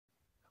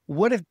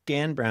What if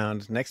Dan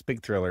Brown's next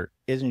big thriller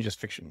isn't just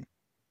fiction?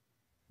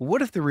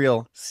 What if the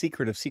real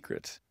secret of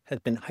secrets has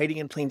been hiding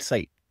in plain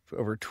sight for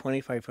over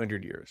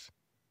 2,500 years?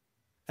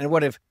 And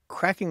what if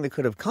cracking the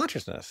code of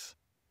consciousness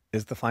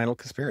is the final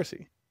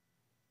conspiracy?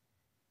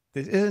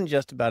 This isn't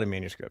just about a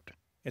manuscript.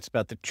 It's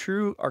about the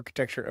true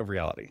architecture of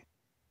reality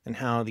and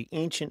how the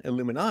ancient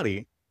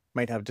Illuminati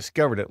might have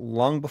discovered it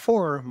long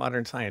before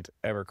modern science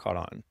ever caught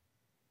on.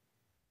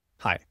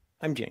 Hi,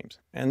 I'm James,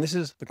 and this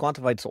is The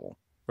Quantified Soul,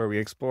 where we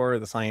explore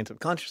the science of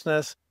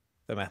consciousness,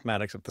 the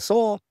mathematics of the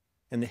soul,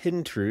 and the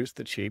hidden truths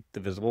that shape the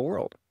visible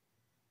world.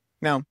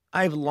 Now,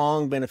 I've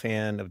long been a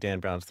fan of Dan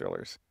Brown's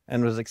thrillers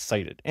and was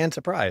excited and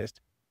surprised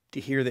to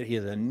hear that he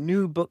has a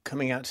new book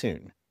coming out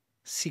soon,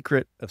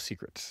 Secret of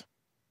Secrets.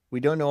 We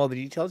don't know all the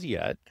details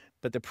yet,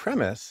 but the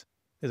premise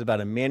is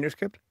about a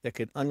manuscript that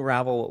could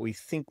unravel what we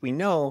think we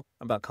know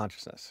about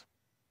consciousness.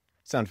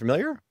 Sound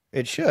familiar?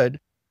 It should,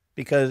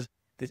 because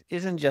this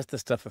isn't just the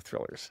stuff of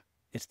thrillers.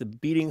 It's the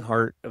beating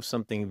heart of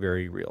something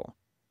very real.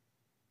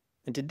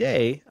 And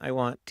today, I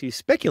want to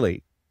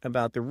speculate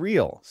about the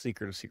real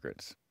secret of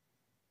secrets.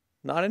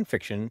 Not in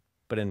fiction,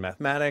 but in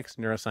mathematics,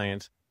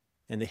 neuroscience,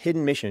 and the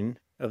hidden mission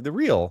of the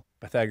real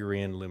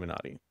Pythagorean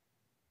Illuminati.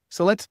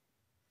 So let's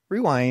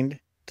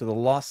rewind to The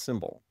Lost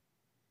Symbol,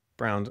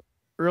 Brown's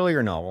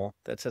earlier novel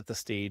that set the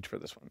stage for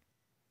this one.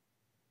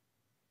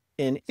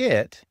 In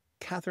it,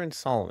 Catherine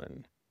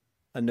Solomon,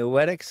 a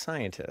noetic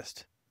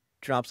scientist,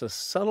 drops a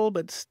subtle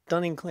but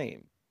stunning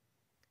claim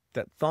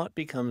that thought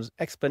becomes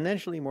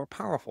exponentially more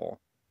powerful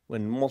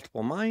when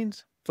multiple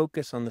minds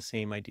focus on the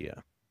same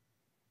idea.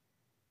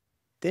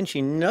 Then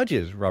she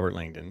nudges Robert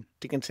Langdon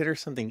to consider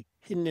something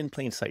hidden in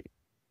plain sight.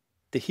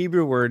 The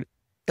Hebrew word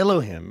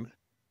Elohim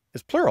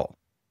is plural.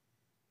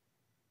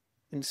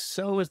 And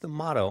so is the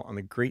motto on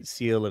the Great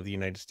Seal of the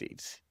United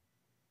States,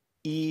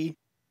 E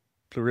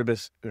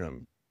pluribus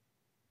unum,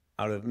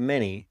 out of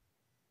many,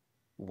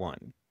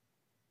 one.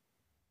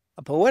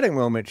 A poetic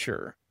moment,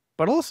 sure,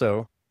 but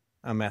also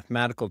a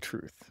mathematical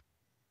truth.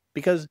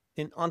 Because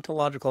in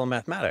ontological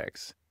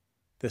mathematics,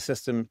 the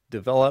system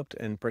developed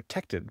and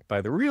protected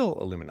by the real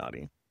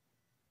Illuminati,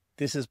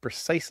 this is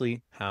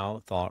precisely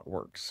how thought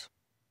works.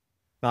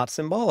 Not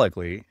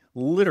symbolically,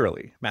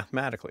 literally,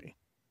 mathematically.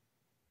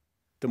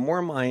 The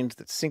more minds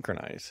that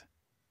synchronize,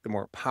 the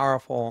more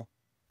powerful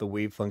the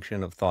wave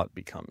function of thought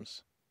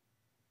becomes.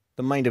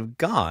 The mind of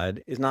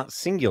God is not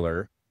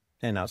singular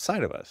and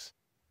outside of us.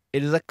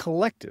 It is a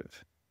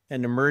collective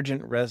and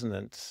emergent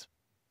resonance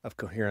of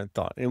coherent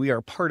thought, and we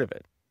are part of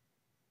it.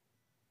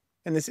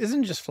 And this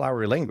isn't just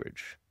flowery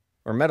language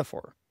or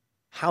metaphor.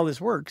 How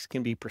this works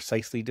can be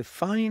precisely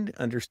defined,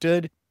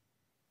 understood,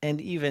 and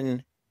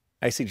even,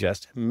 I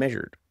suggest,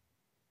 measured.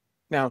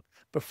 Now,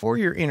 before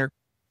your inner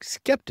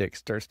skeptic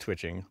starts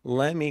twitching,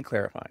 let me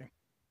clarify.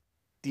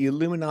 The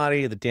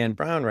Illuminati that Dan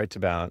Brown writes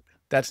about,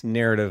 that's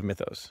narrative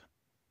mythos,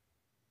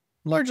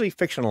 largely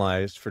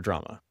fictionalized for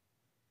drama.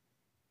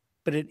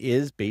 But it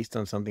is based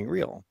on something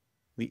real.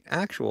 The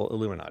actual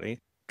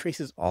Illuminati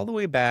traces all the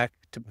way back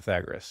to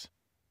Pythagoras.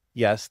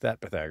 Yes,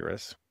 that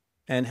Pythagoras,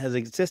 and has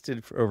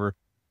existed for over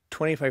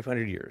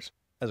 2,500 years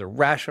as a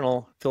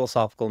rational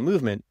philosophical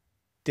movement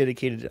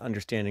dedicated to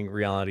understanding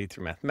reality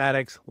through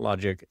mathematics,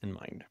 logic, and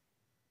mind.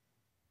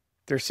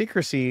 Their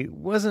secrecy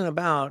wasn't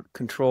about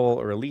control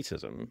or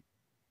elitism.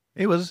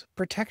 It was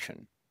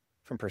protection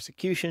from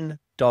persecution,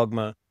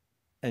 dogma,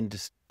 and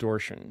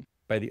distortion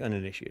by the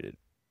uninitiated.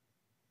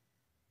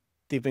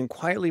 They've been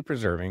quietly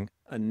preserving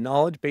a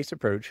knowledge-based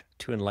approach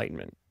to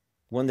enlightenment,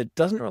 one that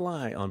doesn't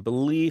rely on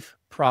belief,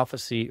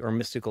 prophecy, or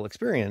mystical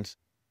experience,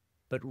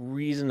 but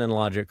reason and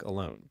logic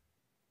alone.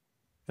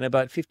 And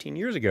about 15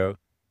 years ago,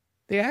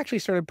 they actually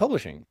started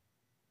publishing.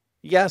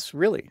 Yes,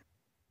 really.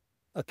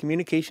 A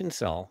communication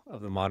cell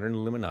of the modern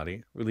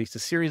Illuminati released a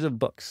series of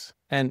books,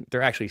 and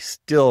they're actually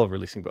still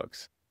releasing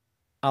books,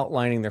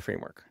 outlining their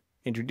framework,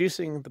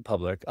 introducing the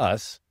public,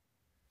 us,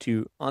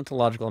 to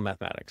ontological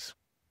mathematics,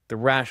 the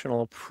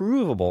rational,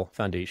 provable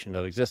foundation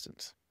of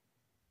existence.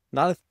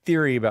 Not a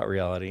theory about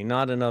reality,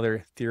 not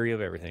another theory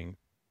of everything,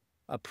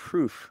 a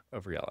proof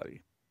of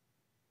reality.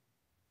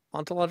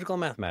 Ontological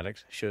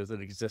mathematics shows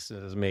that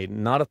existence is made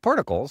not of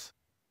particles,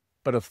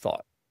 but of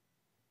thought.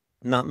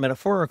 Not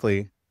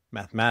metaphorically,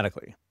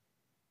 mathematically.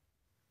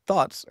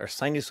 Thoughts are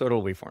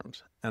sinusoidal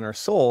waveforms, and our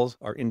souls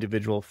are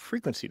individual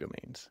frequency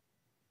domains.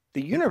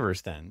 The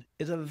universe, then,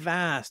 is a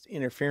vast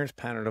interference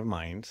pattern of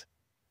minds,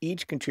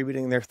 each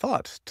contributing their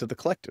thoughts to the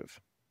collective.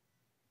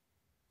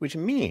 Which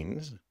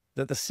means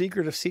that the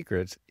secret of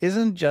secrets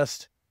isn't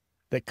just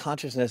that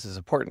consciousness is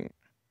important.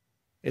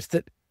 It's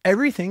that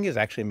everything is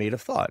actually made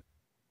of thought.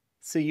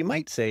 So you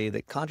might say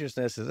that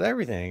consciousness is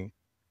everything,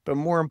 but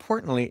more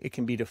importantly, it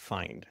can be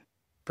defined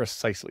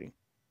precisely.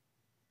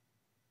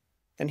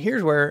 And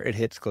here's where it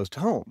hits close to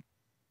home.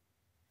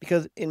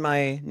 Because in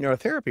my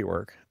neurotherapy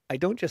work, I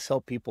don't just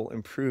help people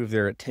improve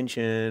their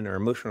attention or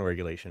emotional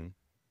regulation.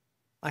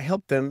 I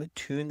help them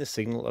tune the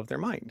signal of their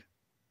mind.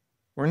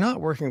 We're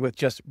not working with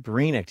just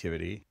brain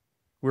activity.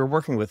 We're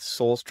working with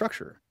soul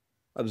structure,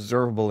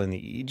 observable in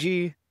the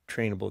EEG,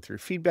 trainable through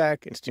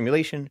feedback and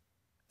stimulation,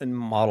 and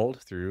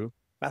modeled through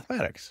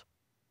mathematics.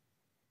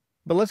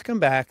 But let's come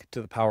back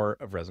to the power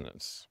of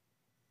resonance.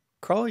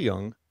 Carl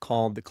Jung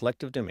called the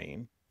collective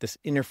domain, this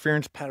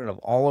interference pattern of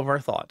all of our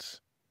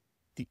thoughts,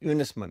 the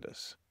Unus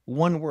Mundus,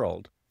 one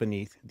world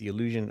beneath the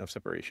illusion of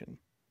separation.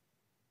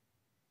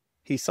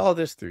 He saw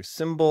this through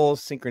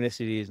symbols,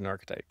 synchronicities, and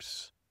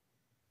archetypes.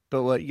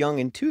 But what Jung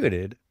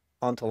intuited,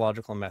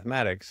 ontological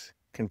mathematics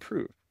can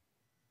prove.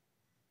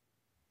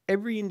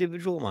 Every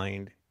individual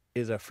mind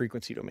is a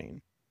frequency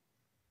domain.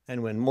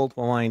 And when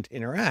multiple minds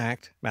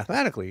interact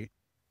mathematically,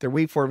 their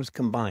waveforms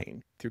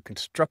combine through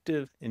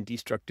constructive and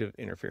destructive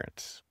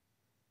interference.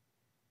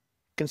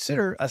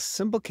 Consider a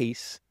simple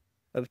case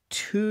of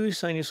two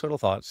sinusoidal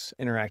thoughts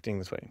interacting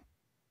this way.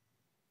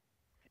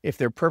 If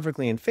they're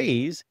perfectly in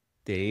phase,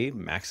 they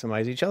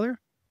maximize each other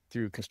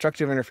through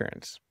constructive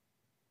interference.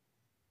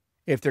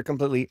 If they're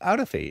completely out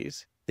of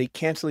phase, they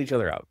cancel each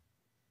other out.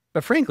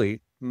 But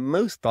frankly,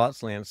 most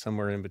thoughts land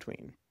somewhere in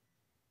between.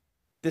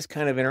 This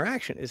kind of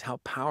interaction is how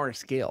power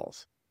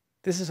scales.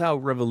 This is how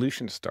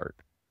revolutions start,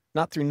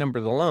 not through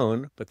numbers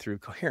alone, but through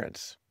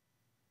coherence.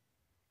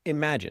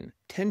 Imagine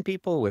 10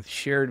 people with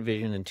shared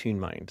vision and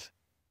tuned minds,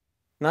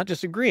 not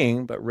just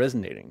agreeing, but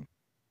resonating.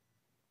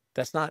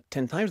 That's not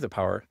 10 times the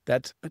power,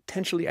 that's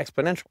potentially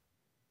exponential.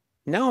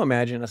 Now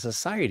imagine a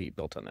society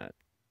built on that.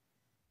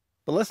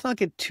 But let's not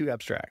get too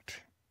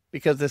abstract,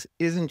 because this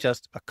isn't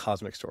just a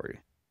cosmic story.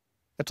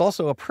 It's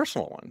also a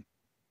personal one.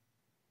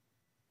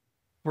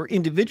 We're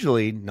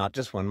individually not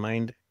just one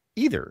mind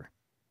either.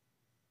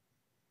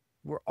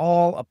 We're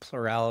all a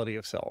plurality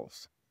of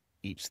selves.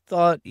 Each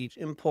thought, each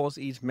impulse,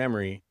 each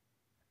memory,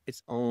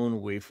 its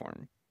own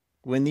waveform.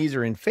 When these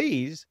are in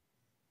phase,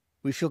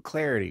 we feel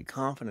clarity,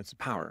 confidence, and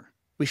power.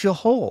 We feel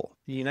whole,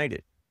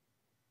 united.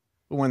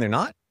 But when they're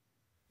not,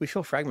 we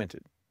feel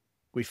fragmented.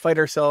 We fight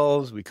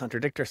ourselves, we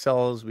contradict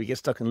ourselves, we get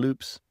stuck in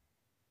loops.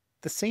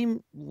 The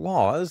same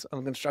laws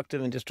of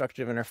constructive and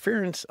destructive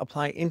interference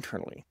apply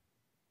internally.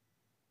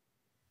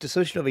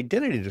 Dissociative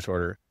identity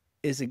disorder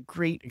is a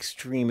great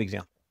extreme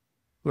example,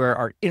 where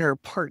our inner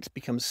parts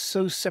become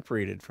so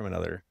separated from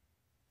another,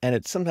 and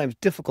it's sometimes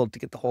difficult to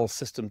get the whole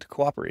system to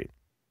cooperate.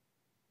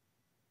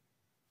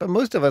 But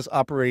most of us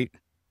operate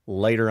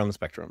lighter on the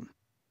spectrum.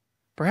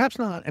 Perhaps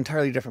not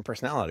entirely different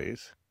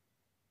personalities,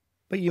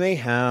 but you may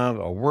have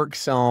a work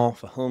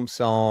self, a home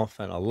self,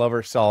 and a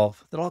lover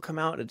self that all come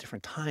out at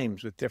different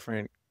times with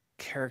different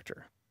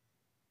character.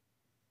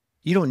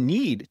 You don't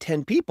need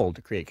 10 people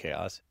to create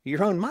chaos.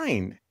 Your own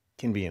mind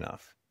can be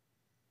enough.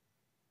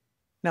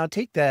 Now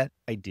take that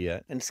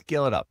idea and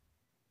scale it up.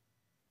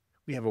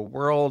 We have a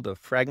world of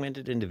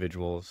fragmented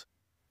individuals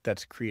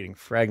that's creating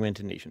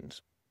fragmented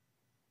nations.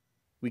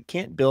 We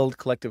can't build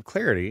collective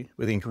clarity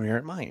with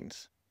incoherent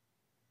minds.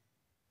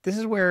 This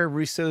is where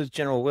Rousseau's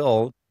general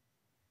will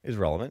is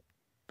relevant,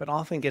 but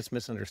often gets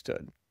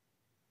misunderstood.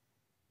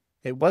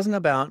 It wasn't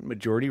about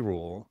majority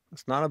rule.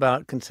 It's not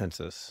about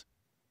consensus.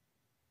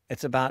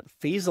 It's about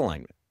phase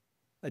alignment,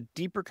 a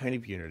deeper kind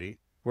of unity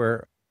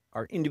where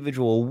our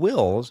individual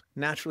wills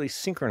naturally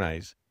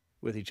synchronize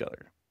with each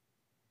other.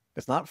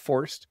 It's not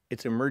forced,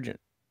 it's emergent.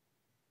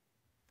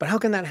 But how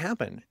can that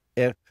happen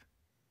if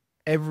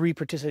every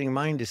participating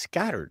mind is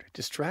scattered,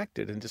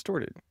 distracted, and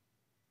distorted?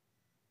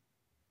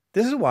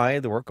 This is why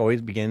the work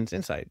always begins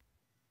inside.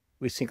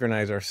 We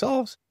synchronize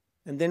ourselves,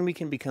 and then we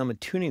can become a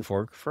tuning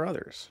fork for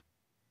others.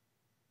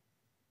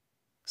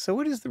 So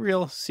what is the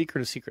real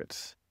secret of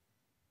secrets?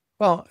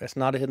 Well, it's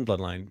not a hidden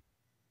bloodline.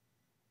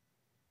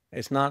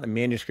 It's not a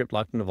manuscript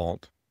locked in a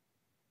vault.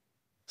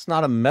 It's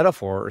not a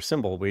metaphor or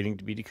symbol waiting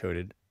to be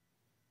decoded.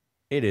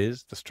 It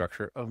is the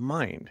structure of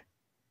mind.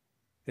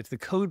 It's the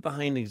code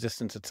behind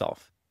existence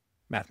itself,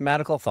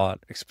 mathematical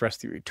thought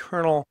expressed through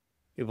eternal,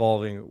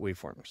 evolving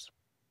waveforms.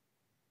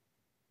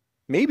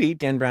 Maybe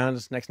Dan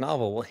Brown's next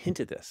novel will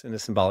hint at this in a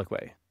symbolic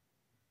way.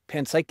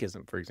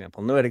 Panpsychism, for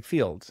example, noetic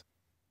fields,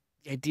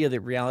 the idea that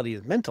reality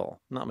is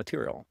mental, not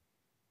material.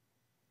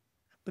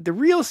 But the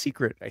real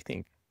secret, I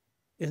think,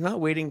 is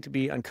not waiting to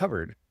be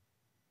uncovered.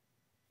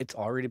 It's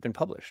already been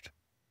published.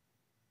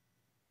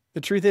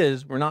 The truth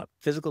is, we're not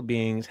physical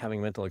beings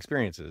having mental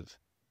experiences.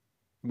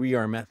 We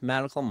are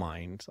mathematical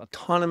minds,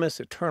 autonomous,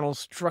 eternal,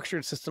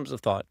 structured systems of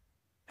thought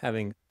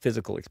having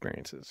physical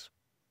experiences.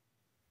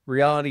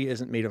 Reality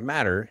isn't made of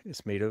matter,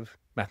 it's made of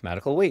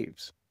mathematical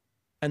waves.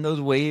 And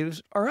those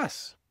waves are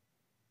us.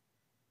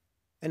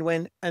 And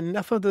when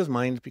enough of those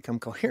minds become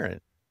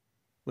coherent,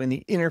 when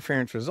the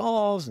interference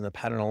resolves and the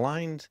pattern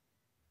aligns,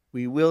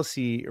 we will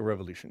see a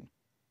revolution.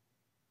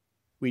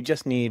 We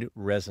just need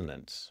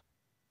resonance.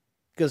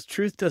 Because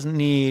truth doesn't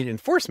need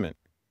enforcement.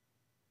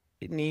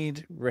 It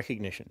needs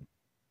recognition.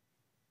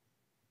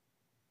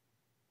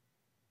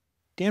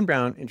 Dan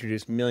Brown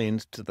introduced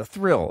millions to the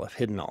thrill of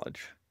hidden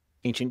knowledge,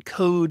 ancient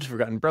codes,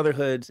 forgotten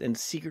brotherhoods, and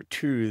secret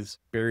truths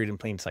buried in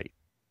plain sight.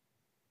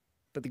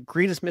 But the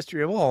greatest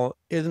mystery of all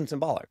isn't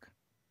symbolic.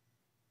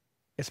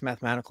 It's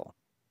mathematical.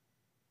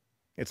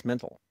 It's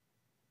mental.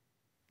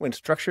 When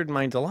structured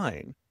minds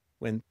align,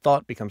 when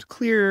thought becomes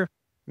clear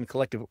and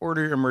collective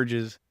order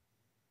emerges,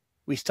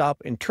 We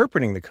stop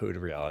interpreting the code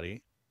of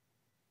reality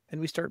and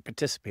we start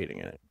participating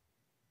in it.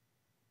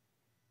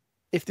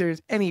 If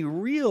there's any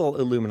real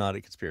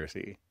Illuminati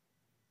conspiracy,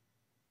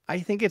 I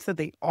think it's that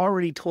they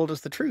already told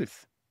us the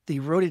truth. They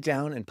wrote it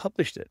down and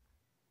published it.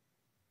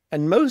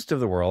 And most of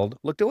the world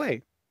looked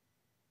away.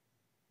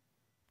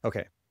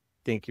 Okay,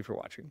 thank you for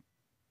watching.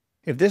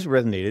 If this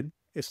resonated,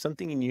 if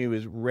something in you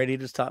is ready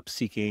to stop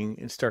seeking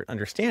and start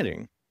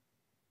understanding,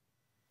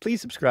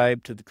 please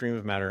subscribe to The Cream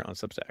of Matter on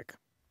Substack,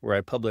 where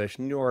I publish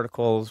new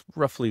articles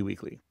roughly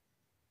weekly.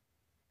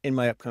 In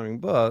my upcoming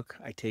book,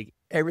 I take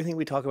everything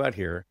we talk about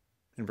here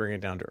and bring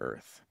it down to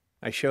earth.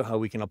 I show how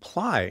we can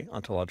apply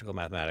ontological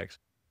mathematics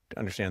to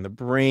understand the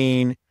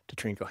brain, to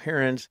train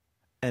coherence,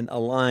 and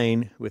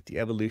align with the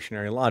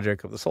evolutionary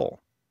logic of the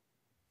soul.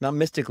 Not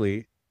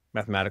mystically,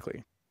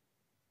 mathematically.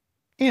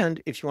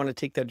 And if you want to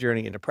take that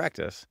journey into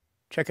practice,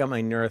 check out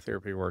my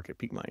neurotherapy work at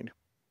Peak Mind.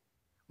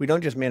 We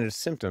don't just manage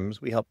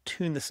symptoms, we help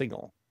tune the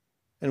signal.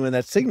 And when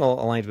that signal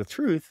aligns with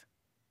truth,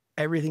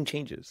 everything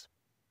changes.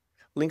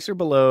 Links are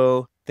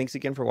below. Thanks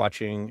again for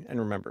watching. And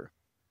remember,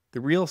 the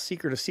real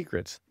secret of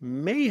secrets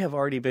may have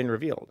already been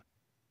revealed.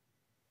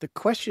 The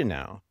question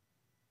now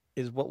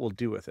is what we'll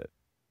do with it.